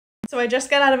So I just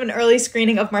got out of an early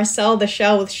screening of Marcel the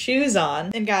Shell with shoes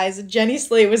on. And guys, Jenny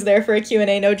Slate was there for a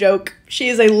Q&A, no joke. She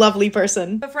is a lovely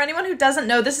person. But for anyone who doesn't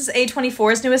know, this is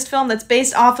A24's newest film that's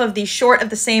based off of the short of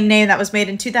the same name that was made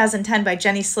in 2010 by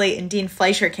Jenny Slate and Dean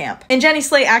Fleischerkamp. And Jenny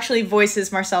Slate actually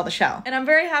voices Marcel the Shell. And I'm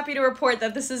very happy to report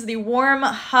that this is the warm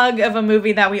hug of a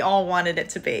movie that we all wanted it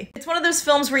to be. It's one of those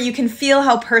films where you can feel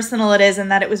how personal it is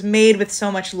and that it was made with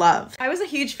so much love. I was a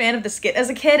huge fan of the skit as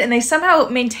a kid, and they somehow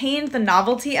maintained the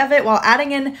novelty of it while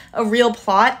adding in a real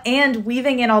plot and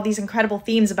weaving in all these incredible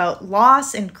themes about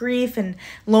loss and grief and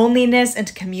loneliness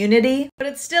and community. But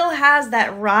it still has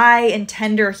that wry and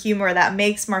tender humor that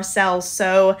makes Marcel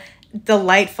so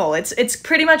delightful. It's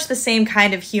pretty much the same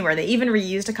kind of humor. They even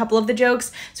reused a couple of the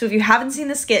jokes. So if you haven't seen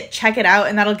the skit, check it out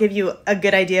and that'll give you a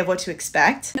good idea of what to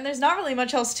expect. And there's not really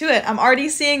much else to it. I'm already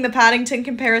seeing the Paddington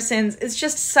comparisons. It's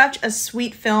just such a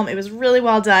sweet film. It was really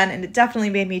well done and it definitely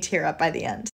made me tear up by the end.